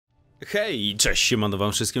Hej, cześć, siemano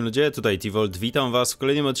wam wszystkim ludzie, tutaj Tivolt, witam was w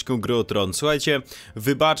kolejnym odcinku Gry o Tron. Słuchajcie,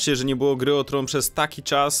 wybaczcie, że nie było Gry o Tron przez taki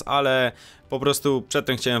czas, ale po prostu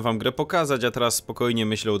przedtem chciałem wam grę pokazać, a teraz spokojnie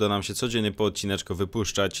myślę, uda nam się codziennie po odcineczku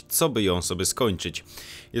wypuszczać, co by ją sobie skończyć.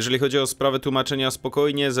 Jeżeli chodzi o sprawę tłumaczenia,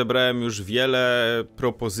 spokojnie, zebrałem już wiele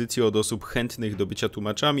propozycji od osób chętnych do bycia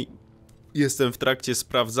tłumaczami. Jestem w trakcie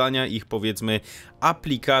sprawdzania ich, powiedzmy,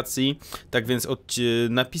 aplikacji, tak więc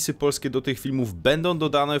napisy polskie do tych filmów będą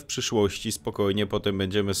dodane w przyszłości, spokojnie, potem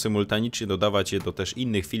będziemy symultanicznie dodawać je do też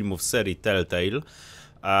innych filmów z serii Telltale.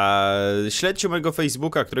 Śledźcie mojego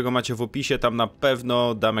Facebooka, którego macie w opisie, tam na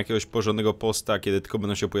pewno dam jakiegoś porządnego posta, kiedy tylko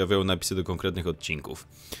będą się pojawiały napisy do konkretnych odcinków.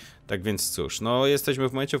 Tak więc cóż, no jesteśmy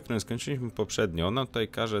w momencie, w którym skończyliśmy poprzednio, no tutaj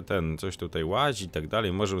każe coś tutaj łazi i tak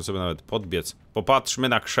dalej, możemy sobie nawet podbiec. Popatrzmy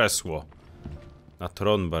na krzesło. Na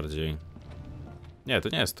tron bardziej. Nie, to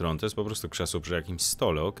nie jest tron, to jest po prostu krzesło przy jakimś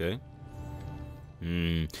stole, okej.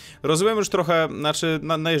 Rozumiem już trochę, znaczy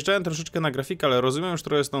najeżdżałem troszeczkę na grafikę, ale rozumiem już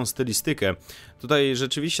trochę tą stylistykę. Tutaj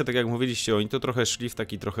rzeczywiście, tak jak mówiliście, oni to trochę szli w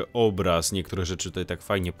taki trochę obraz. Niektóre rzeczy tutaj tak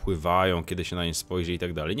fajnie pływają, kiedy się na nie spojrzy i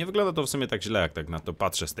tak dalej. Nie wygląda to w sumie tak źle, jak tak na to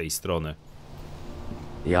patrzę z tej strony.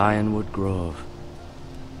 The Ironwood Grove.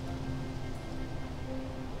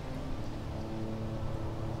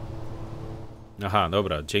 Aha,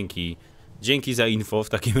 dobra, dzięki za info w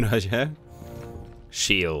takim razie.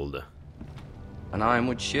 Shield. An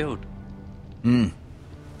ironwood shield.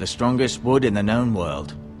 The strongest wood in the known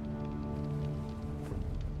world.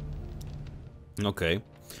 Okej.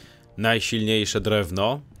 Najsilniejsze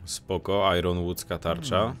drewno. Spoko, ironwoodzka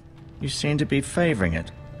tarcza. You seem to be favoring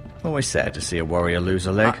it. Always sad to see a warrior lose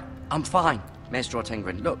a leg. I'm fine, Maestro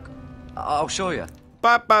Tingrin. Look, I'll show you.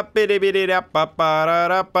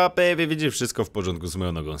 Widzisz, wszystko w porządku z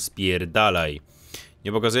moją nogą. Spierdalaj.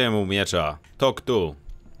 Nie pokazuję mu miecza. Talk tu.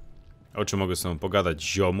 O czym mogę z tobą pogadać,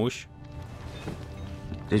 ziomuś?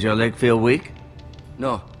 Did your leg feel weak?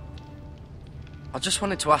 No. I just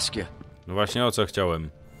wanted to ask you. No właśnie o co chciałem.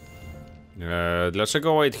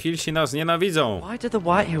 Dlaczego White Hillsi nas nienawidzą? Why do the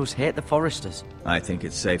White Hills hate the Foresters? I think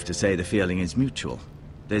it's safe to say the feeling is mutual.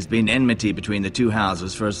 There's been enmity between the two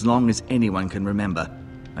houses for as long as anyone can remember.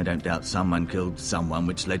 I don't doubt someone killed someone,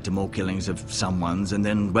 which led to more killings of someones, and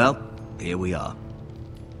then, well, here we are.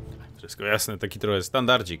 Wszystko jasne, taki trochę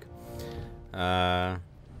standardzik.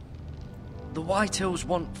 The White Hills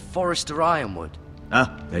want Forester Ironwood.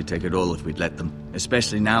 They'd take it all if we'd let them,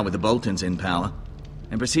 especially now with the Boltons in power,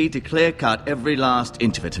 and proceed to clear-cut every last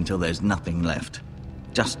inch of it until there's nothing left.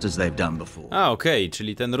 Just as they've done before. Okej,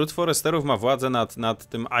 czyli ten ród Foresterów ma władzę nad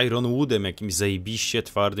tym Ironwoodem, jakimś zajebiście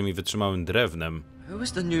twardym i wytrzymałym drewnem. Who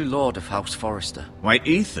is the new lord of House Forester?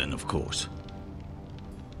 White Ethan, of course.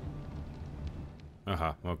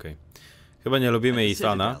 Aha, okej. Chyba nie lubimy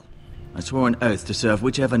Ethana. I swore an oath to serve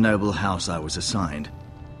whichever noble house I was assigned.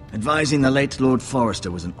 Advising the late Lord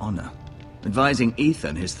Forester was an honor. Advising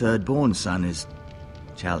Ethan, his third-born son, is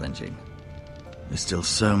challenging. There's still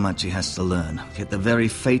so much he has to learn, yet the very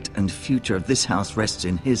fate and future of this house rests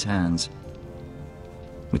in his hands.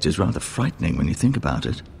 Which is rather frightening when you think about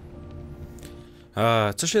it.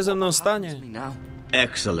 Co się ze mną stanie?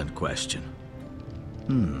 Excellent question.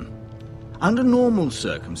 Under normal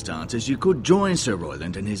circumstances, you could join Sir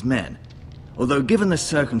Royland and his men. Although given the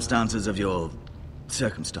circumstances of your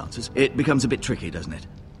circumstances, it becomes a bit tricky, doesn't it?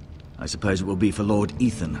 I suppose it will be for Lord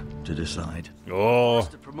Ethan to decide.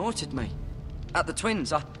 Forester promoted me. At the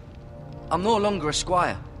Twins, I'm no longer a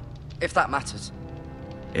squire, if that matters.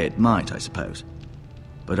 It might, I suppose.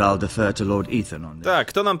 But I'll defer to Lord Ethan on this. Tak,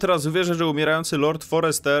 kto nam teraz uwierzy, że umierający Lord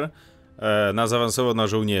Forester nas awansował na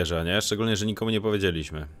żołnierza, nie? Szczególnie, że nikomu nie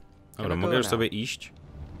powiedzieliśmy. Dobra, mogę już sobie iść?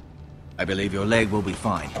 I believe your leg will be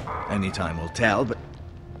fine. Only time will tell, but...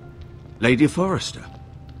 Lady Forester.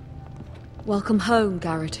 Welcome home,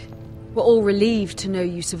 Garrett. We're all relieved to know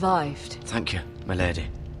you survived. Thank you, my lady.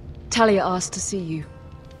 Talia asked to see you.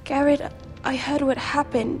 Garrett, I heard what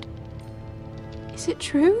happened. Is it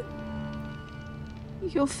true?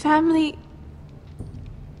 Your family...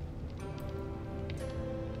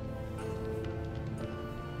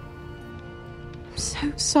 I'm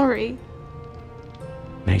so sorry.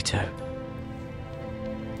 Me too.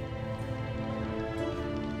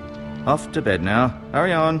 Off to bed now.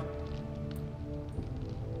 Hurry on.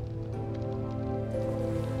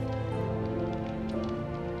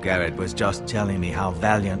 Garrett was just telling me how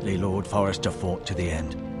valiantly Lord Forester fought to the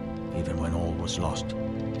end, even when all was lost.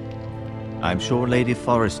 I'm sure Lady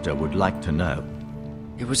Forester would like to know.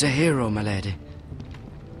 He was a hero, my lady.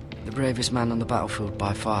 The bravest man on the battlefield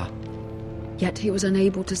by far. Yet he was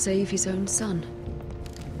unable to save his own son.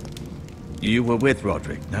 You were with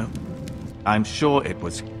Roderick, no? I'm sure it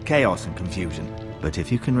was chaos and confusion. But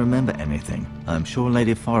if you can remember anything, I'm sure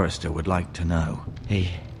Lady Forrester would like to know. He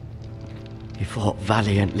fought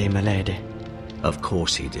valiantly, my lady. Of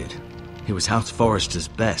course he did. He was House Forrester's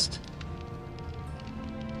best.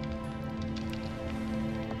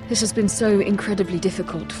 This has been so incredibly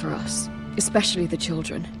difficult for us, especially the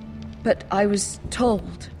children. But I was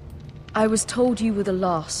told you were the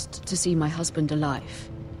last to see my husband alive.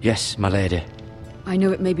 Yes, my lady. I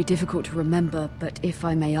know it may be difficult to remember, but if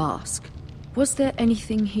I may ask, was there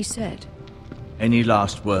anything he said? Any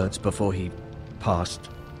last words before he passed?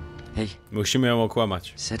 He Musimy ją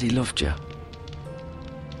okłamać. said he loved you.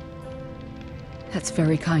 That's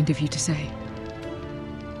very kind of you to say.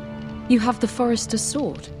 You have the Forrester's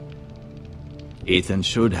sword. Ethan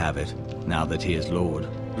should have it, now that he is Lord.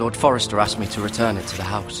 Lord Forrester asked me to return it to the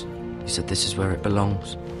house. He said this is where it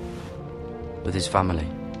belongs. With his family.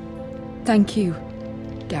 Thank you,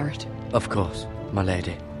 Garrett. Of course, my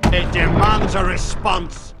lady. It demands a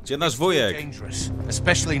response. Gdzie nasz wujek? Dangerous,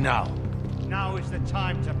 especially now. Now is the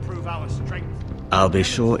time to prove our strength. I'll be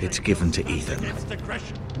sure it's given to Ethan. Against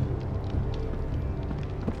aggression.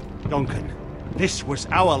 Duncan, this was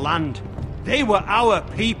our land. They were our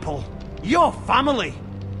people. Your family.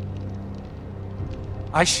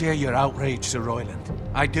 I share your outrage, Sir Royland.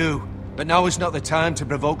 I do. But now is not the time to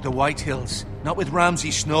provoke the Whitehills. Not with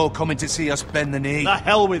Ramsay Snow coming to see us bend the knee. The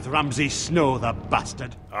hell with Ramsay Snow, the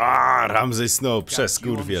bastard. Ramsay Snow, You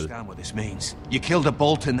przeskurwiel. understand what this means. You killed a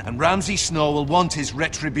Bolton, and Ramsay Snow will want his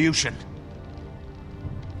retribution.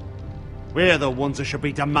 We're the ones that should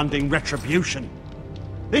be demanding retribution.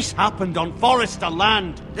 This happened on Forrester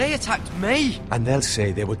land. They attacked me! And they'll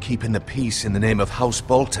say they were keeping the peace in the name of House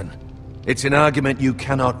Bolton. It's an argument you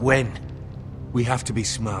cannot win. We have to be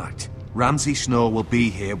smart. Ramsay Snow will be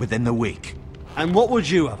here within the week. And what would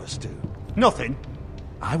you have us do? Nothing.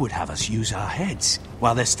 I would have us use our heads,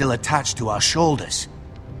 while they're still attached to our shoulders.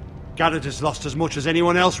 Garrett has lost as much as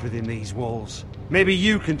anyone else within these walls. Maybe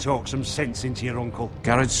you can talk some sense into your uncle.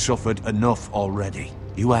 Garrett's suffered enough already.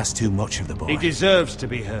 You ask too much of the boy. He deserves to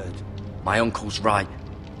be heard. My uncle's right.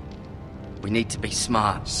 We need to be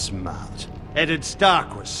smart. Smart. Eddard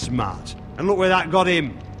Stark was smart. And look where that got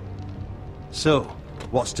him. So,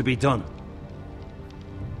 what's to be done?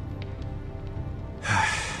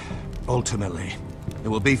 Ultimately, it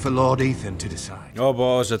will be for Lord Ethan to decide. O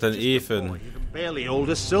Boże, ten Ethan. Boy, he can barely hold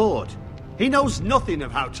a sword. He knows nothing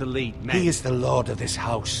of how to lead men. He is the lord of this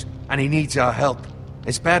house, and he needs our help.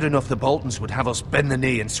 It's bad enough the Boltons would have us bend the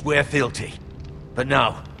knee and swear fealty. But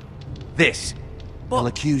now, this will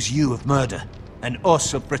accuse you of murder, and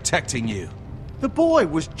us of protecting you. The boy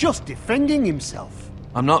was just defending himself.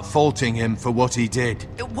 I'm not faulting him for what he did.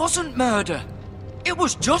 It wasn't murder. It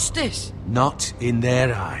was justice. Not in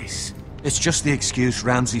their eyes. It's just the excuse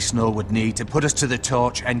Ramsay Snow would need to put us to the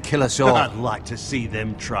torch and kill us all. I'd like to see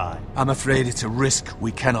them try. I'm afraid it's a risk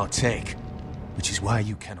we cannot take, which is why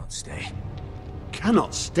you cannot stay.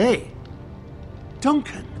 Cannot stay.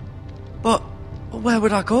 Duncan. But where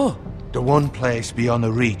would I go? The one place beyond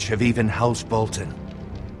the reach of even House Bolton.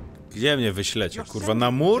 Gdzie mnie wyślecie? Kurwa,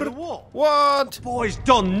 na mur? To the wall. What? The boy's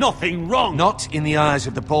done nothing wrong. Not in the eyes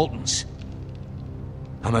of the Boltons.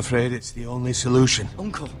 I'm afraid it's the only solution.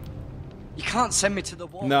 Uncle, you can't send me to the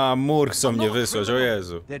wall. Na mur chcą mnie wysłać, o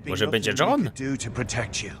Jezu. There'd be Może będzie nothing we John? could do to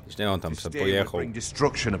protect you. Nie, on tam To sobie stay would pojechał. bring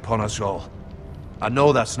destruction upon us all. I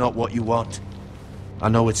know that's not what you want. I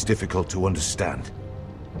know it's difficult to understand.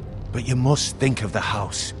 But you must think of the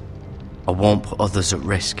house. I won't put others at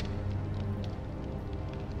risk.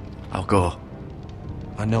 I'll go.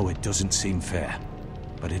 I know it doesn't seem fair,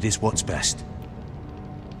 but it is what's best.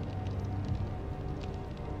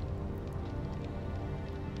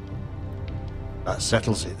 That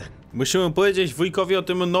settles it then. Musimy powiedzieć wujkowi o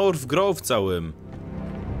tym North Grove całym.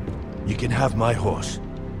 You can have my horse,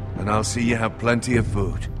 and I'll see you have plenty of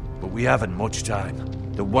food. But we haven't much time.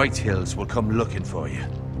 The Whitehills will come looking for you.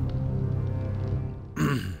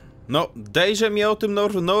 No, dejże mi o tym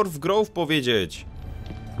North Grove powiedzieć.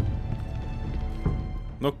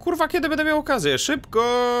 No kurwa, kiedy będę miał okazję?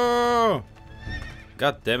 Szybko!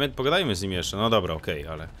 Goddammit, pogadajmy z nim jeszcze. No dobra, okej,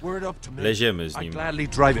 ale leziemy z I'd nim. gladly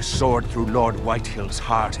drive a sword through Lord Whitehill's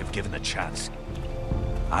heart if given the chance.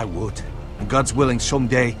 I would. And God's willing,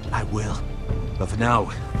 someday I will. But for now,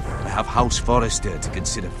 I have House Forrester to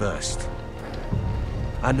consider first.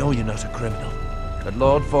 I know you're not a criminal, but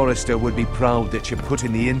Lord Forrester would be proud that you're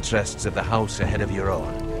putting the interests of the house ahead of your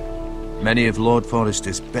own. Many of Lord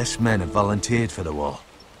Forrester's best men have volunteered for the war.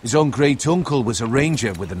 His own great-uncle was a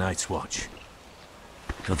ranger with the Night's Watch.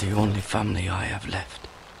 You're the only family I have left.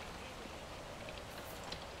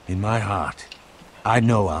 In my heart, I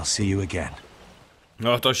know I'll see you again.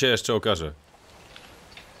 No to się jeszcze okaże.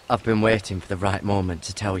 I've been waiting for the right moment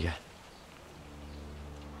to tell you.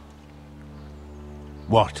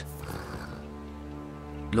 What?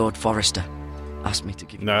 Lord Forrester asked me to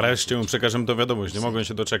give you... Nareszcie mu przekażę tę wiadomość, nie mogłem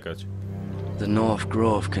się doczekać. The North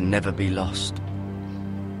Grove can never be lost.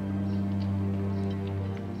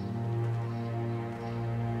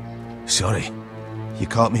 Sorry, you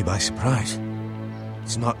caught me by surprise.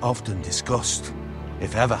 It's not often discussed,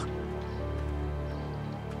 if ever.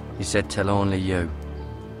 He said tell only you.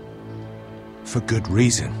 For good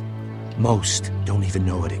reason. Most don't even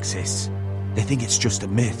know it exists. They think it's just a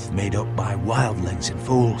myth made up by wildlings and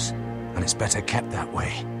fools, and it's better kept that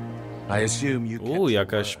way. I assume you kept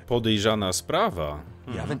Jakaś podejrzana sprawa.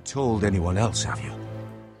 You haven't told anyone else, have you?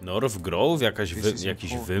 North Grove?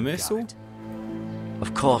 Jakiś wymysł?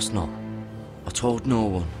 Of course not. I told no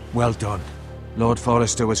one. Well done. Lord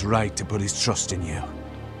Forrester was right to put his trust in you.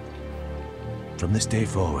 From this day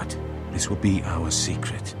forward, this will be our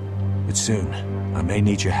secret. But soon, I may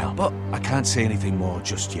need your help. But I can't say anything more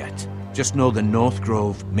just yet. Just know the North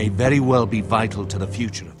Grove may very well be vital to the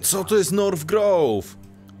future of this. Co to jest North Grove?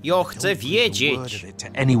 Ja chcę Don't breathe a word wiedzieć. of it to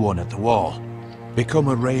anyone at the wall.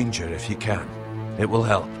 Become a ranger if you can. It will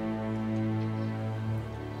help.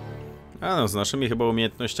 A no, z naszymi chyba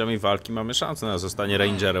umiejętnościami walki mamy szansę na zostanie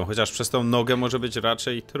rangerem, chociaż przez tą nogę może być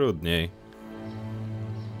raczej trudniej.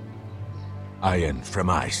 Iron from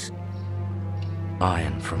ice.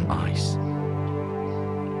 Iron from ice.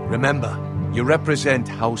 Remember, you represent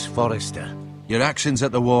House Forrester. Your actions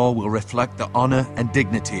at the war will reflect the honor and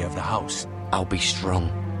dignity of the house. I'll be strong.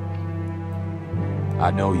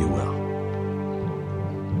 I know you will.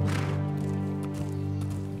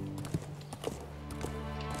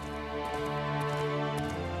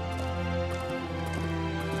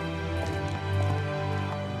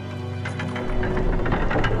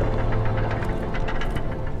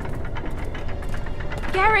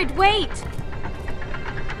 Garrett, wait!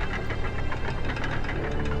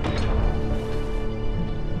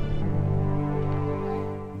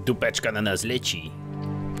 Dupeczka na nas leci.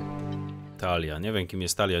 Talia. Nie wiem, kim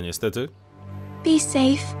jest Talia, niestety. Be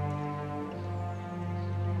safe.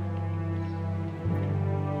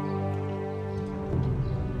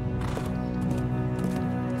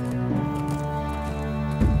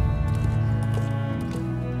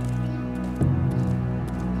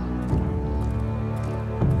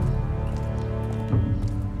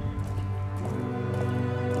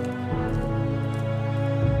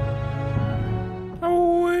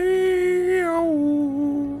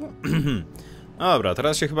 Dobra,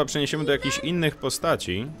 teraz się chyba przeniesiemy do jakichś innych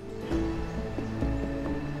postaci.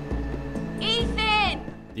 Ethan!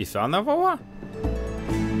 Ethana woła?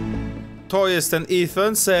 To jest ten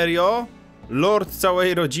Ethan? Serio? Lord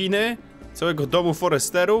całej rodziny? Całego domu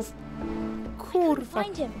Forresterów? Kurwa.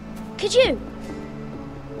 Find him. Could you?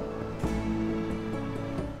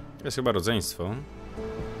 To jest chyba rodzeństwo.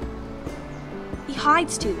 He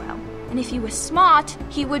hides too well, and if he was smart,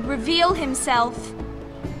 he would reveal himself.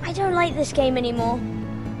 I don't like this game anymore.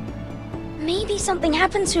 Maybe something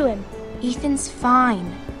happened to him. Ethan's fine.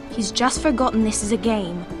 He's just forgotten this is a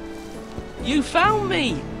game. You found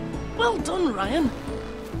me! Well done, Ryan.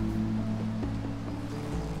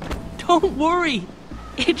 Don't worry.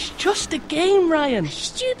 It's just a game, Ryan.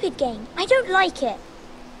 Stupid game. I don't like it.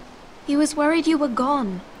 He was worried you were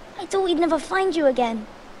gone. I thought we'd never find you again.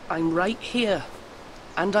 I'm right here.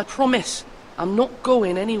 And I promise, I'm not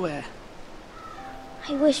going anywhere.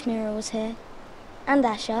 I wish Mira was here. And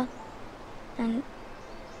Asher.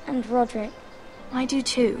 And Roderick. I do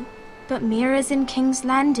too. But Mira's in King's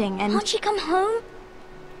Landing and... Can't she come home?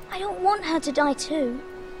 I don't want her to die too.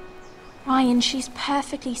 Ryan, she's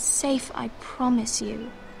perfectly safe, I promise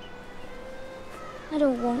you. I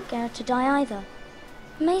don't want Garrett to die either.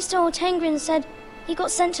 Maester Ortengrin said he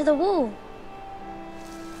got sent to the wall.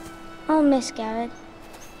 I'll miss Garrett.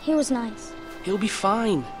 He was nice. He'll be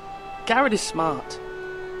fine. Garrett is smart.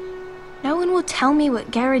 No one will tell me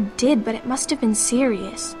what Garrett did, but it must have been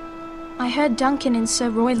serious. I heard Duncan and Sir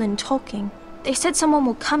Royland talking. They said someone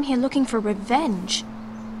will come here looking for revenge.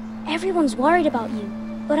 Everyone's worried about you,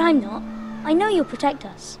 but I'm not. I know you'll protect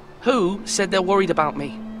us. Who said they're worried about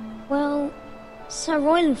me? Well, Sir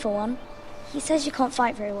Royland for one. He says you can't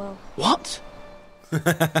fight very well. What?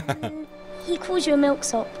 And he calls you a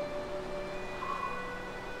milksop.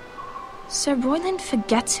 Sir Royland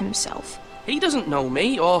forgets himself. He doesn't know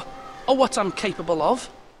me, or what I'm capable of.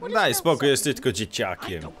 Daj spokój, jesteś tylko I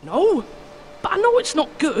dzieciakiem. don't know. But I know it's not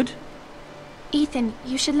good. Ethan,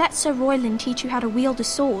 you should let Sir Royland teach you how to wield a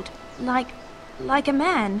sword. Like a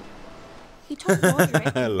man. He taught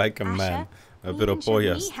Roderick, Like a man. Dopiero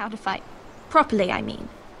pojazd. Me how to fight. Properly, I mean.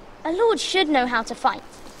 A lord should know how to fight.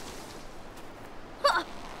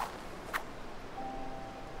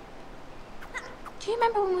 Do you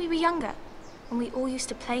remember when we were younger? When we all used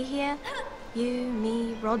to play here? You,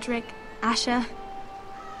 me, Roderick, Asher.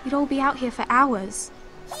 We'd all be out here for hours.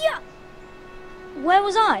 Yeah. Where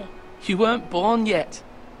was I? You weren't born yet.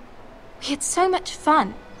 We had so much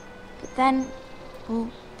fun. But then,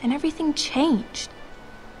 well, then everything changed.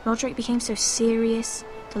 Roderick became so serious,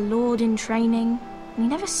 the Lord in training, and he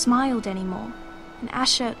never smiled anymore. And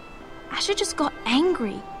Asher just got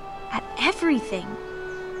angry at everything.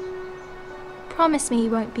 Promise me you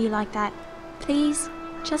won't be like that. Please,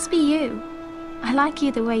 just be you. I like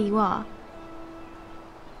you the way you are.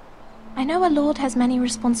 I know a lord has many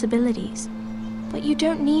responsibilities, but you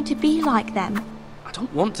don't need to be like them. I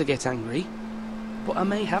don't want to get angry, but I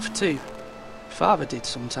may have to. Father did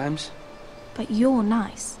sometimes. But you're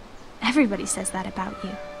nice. Everybody says that about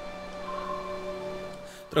you.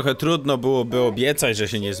 Trochę trudno byłoby obiecać, że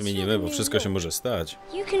się nie zmienimy, bo wszystko się może stać.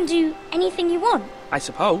 You can do anything you want. I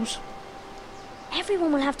suppose.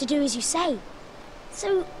 Everyone will have to do as you say. So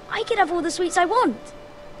I could have all the sweets I want.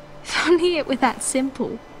 If only it were that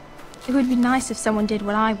simple. It would be nice if someone did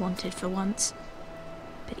what I wanted for once.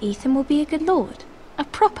 But Ethan will be a good lord. A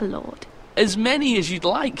proper lord. As many as you'd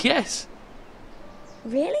like, yes.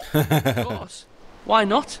 Really? Of course. Why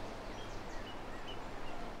not?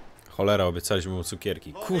 Cholera, obiecaliśmy mu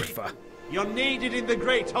cukierki. Kurwa. You're needed in the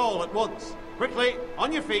Great Hall at once. Quickly,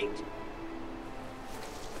 on your feet.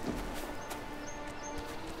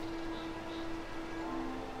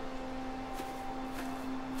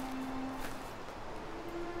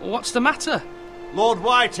 What's the matter? Lord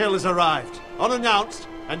Whitehill has arrived, unannounced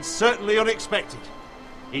and certainly unexpected.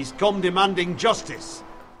 He's come demanding justice.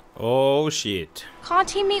 Oh shit. Can't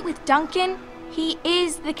he meet with Duncan? He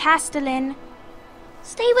is the Castellan.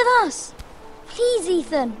 Stay with us. Please,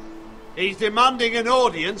 Ethan. He's demanding an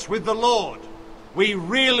audience with the Lord. We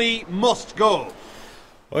really must go.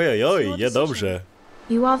 Ojej, niedobrze.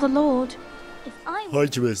 You are the Lord. If I were,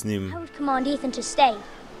 Chodźmy z nim. I would command Ethan to stay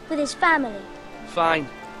with his family. Fine.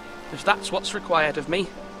 If that's what's required of me.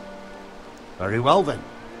 Very well then.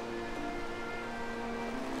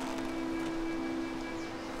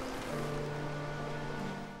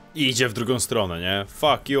 Idzie w drugą stronę, nie?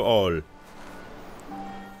 Fuck you all.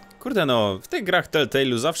 Kurde no, w tych grach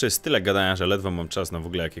Telltale'u zawsze jest tyle gadania, że ledwo mam czas na w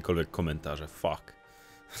ogóle jakiekolwiek komentarze. Fuck.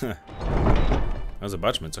 No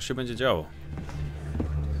zobaczmy, co się będzie działo.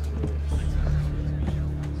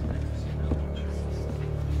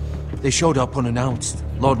 They showed up unannounced.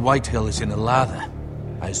 Lord Whitehill is in a lather.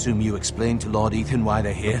 I assume you explained to Lord Ethan why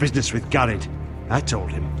they're here? Business with Garrett. I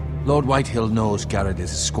told him. Lord Whitehill knows Garrett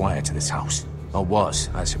is a squire to this house. Or was,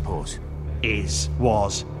 I suppose.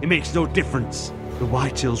 Was. It makes no difference. The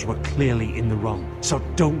Whitehills were clearly in the wrong, so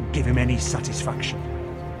don't give him any satisfaction.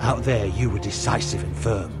 Out there, you were decisive and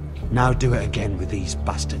firm. Now do it again with these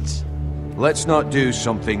bastards. Let's not do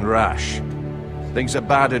something rash. Things are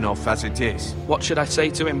bad enough as it is. What should I say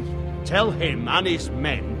to him? Tell him and his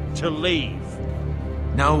men to leave.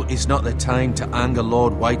 Now is not the time to anger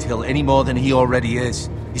Lord Whitehill any more than he already is.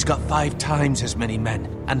 He's got 5 times as many men,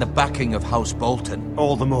 and the backing of House Bolton.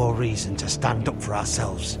 All the more reason to stand up for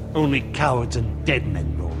ourselves. Only cowards and dead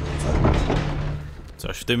men roll over.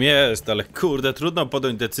 Coś w tym jest, ale kurde, trudno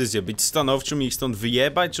podjąć decyzję. Być stanowczym i ich stąd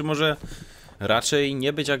wyjebać, czy może raczej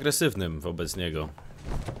nie być agresywnym wobec niego?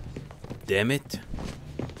 Damn it.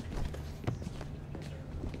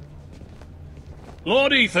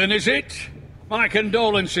 Lord Ethan, is it? My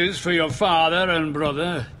condolences for your father and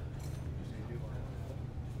brother.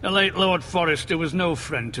 The late Lord Forrester was no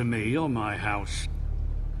friend to me or my house.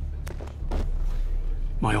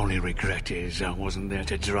 My only regret is I wasn't there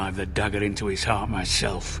to drive the dagger into his heart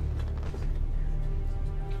myself.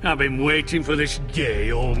 I've been waiting for this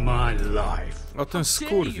day all my life. O ten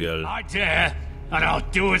skurwiel. I dare, and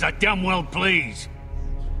I'll do as I damn well please.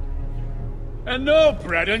 And no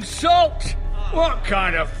bread and salt! What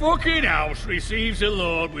kind of fucking house receives a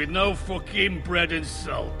lord with no fucking bread and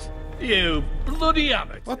salt? You bloody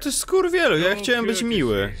abbot. O ty skurwielu, ja chciałem być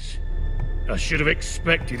miły. I should have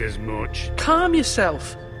expected as much. Calm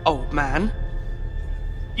yourself, old man.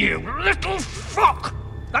 You little fuck!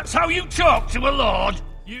 That's how you talk to a lord?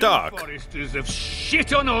 You Tak. Foresters have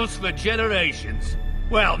shit on us for generations.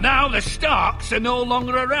 Well, now the Starks are no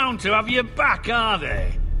longer around to have your back, are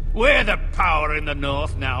they? We're the power in the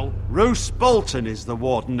north now. Roose Bolton is the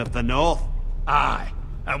Warden of the North. Aye.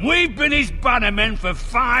 And we've been his bannermen for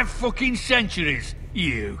 5 fucking centuries,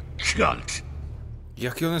 you cunt.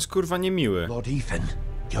 Jaki on jest kurwa niemiły. Lord Ethan,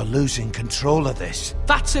 You're losing control of this.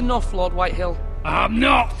 That's enough, Lord Whitehill. I'm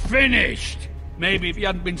not finished! Maybe if you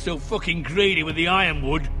hadn't been so fucking greedy with the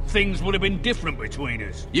ironwood, things would have been different between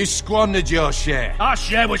us. You squandered your share. Our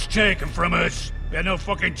share was taken from us. We had no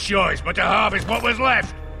fucking choice but to harvest what was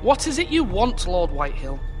left. What is it you want, Lord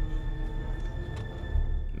Whitehill?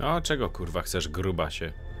 No, czego kurwa chcesz,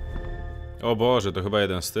 grubasie? O Boże, to chyba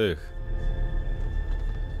jeden z tych.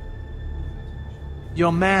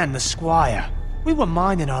 Your man, the squire. We were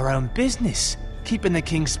minding our own business, keeping the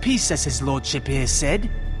king's peace, as his lordship here said,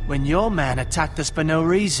 when your man attacked us for no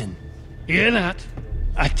reason. Hear that?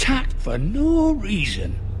 Attacked for no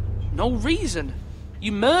reason. No reason?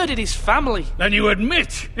 You murdered his family. Then you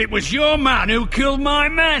admit it was your man who killed my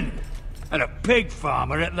men. And a pig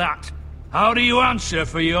farmer at that. How do you answer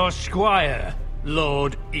for your squire,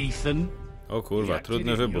 Lord Ethan? O kurwa,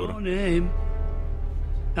 trudny wybór.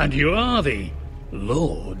 And you are the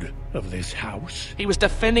lord of this house. He was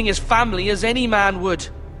defending his family as any man would.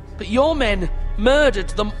 But your men murdered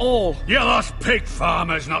them all. You lost pig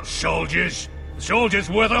farmers, not soldiers. The soldiers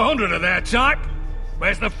worth 100 of their type.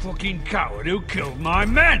 Where's the fucking coward who killed my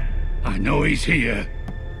men? I know he's here.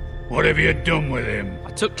 What have you done with him?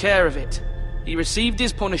 I took care of it. He received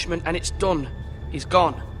his punishment and it's done. He's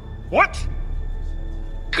gone. What?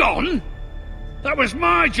 Gone? That was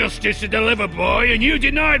my justice to deliver, boy, and you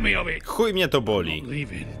denied me of it. Chuj mnie to boli. I'm not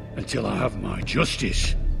leaving until I have my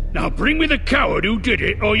justice. Now bring me the coward who did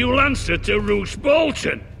it, or you'll answer to Roose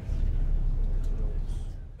Bolton.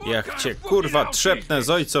 Jak cię kurwa trzepnę z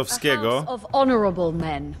ojcowskiego. Of honorable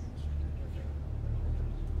men.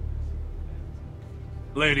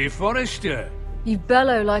 Lady Forrester. You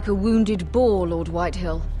bellow like a wounded boar, Lord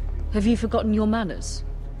Whitehill. Have you forgotten your manners?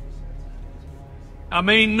 I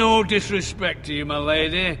mean no disrespect to you, my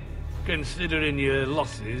lady, considering your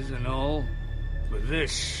losses and all. But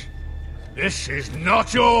this is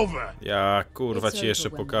not over. Ja kurwa ci jeszcze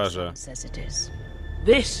pokażę.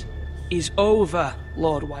 This is over,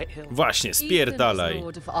 Lord Whitehill. Właśnie, spierdalaj. Ethan is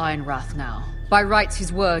Lord of Ironrath now. By rights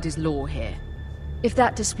his word is law here. If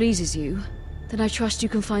that displeases you, then I trust you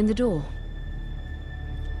can find the door.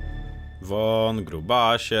 Won,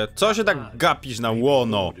 grubasie. Co się tak gapisz na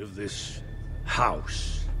łono?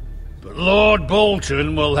 House. But Lord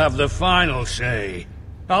Bolton will have the final say.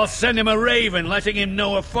 I'll send him a raven letting him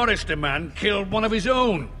know a Forrester man killed one of his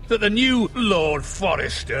own. That the new Lord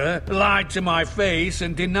Forrester lied to my face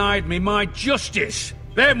and denied me my justice.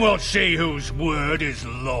 Then we'll see whose word is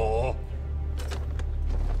law.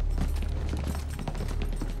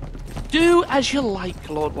 Do as you like,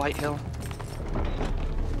 Lord Whitehill.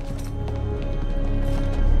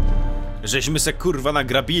 Żeśmy se kurwa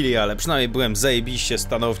nagrabili, ale przynajmniej byłem zajebiście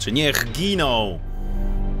stanowczy. Niech giną!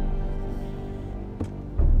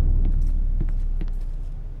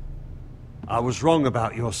 I was wrong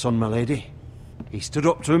about your son, my lady. He stood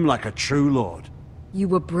up to him like a true lord. You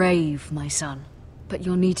were brave, my son. But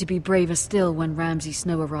you'll need to be braver still when Ramsay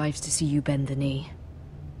Snow arrives to see you bend the knee.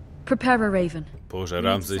 Prepare a raven. Boże,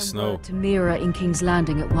 Ramsay Snow. To Mira in King's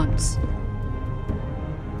Landing at once.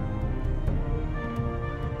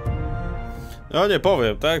 No nie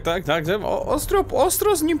powiem, tak,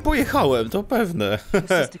 ostro z nim pojechałem, to pewne.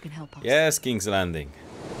 Yes, King's Landing.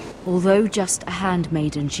 Although just a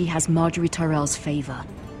handmaiden, she has Marjorie Tyrell's favor.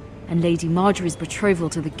 And Lady Marjorie's betrothal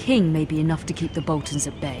to the king may be enough to keep the Boltons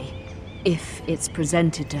at bay. If it's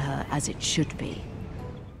presented to her as it should be.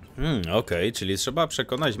 Okej, czyli trzeba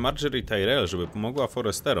przekonać Marjorie Tyrell, żeby pomogła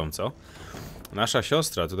Forresterom, co? Nasza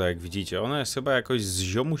siostra, tutaj jak widzicie, ona jest chyba jakoś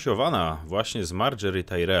zziomusiowana właśnie z Marjorie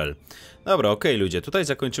Tyrell. Dobra, okej, ludzie, tutaj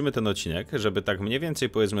zakończymy ten odcinek, żeby tak mniej więcej,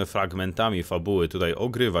 powiedzmy, fragmentami fabuły tutaj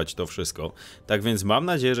ogrywać to wszystko. Tak więc mam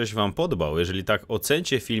nadzieję, że się wam podobał. Jeżeli tak,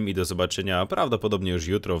 ocencie film i do zobaczenia prawdopodobnie już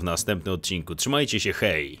jutro w następnym odcinku. Trzymajcie się,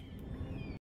 hej!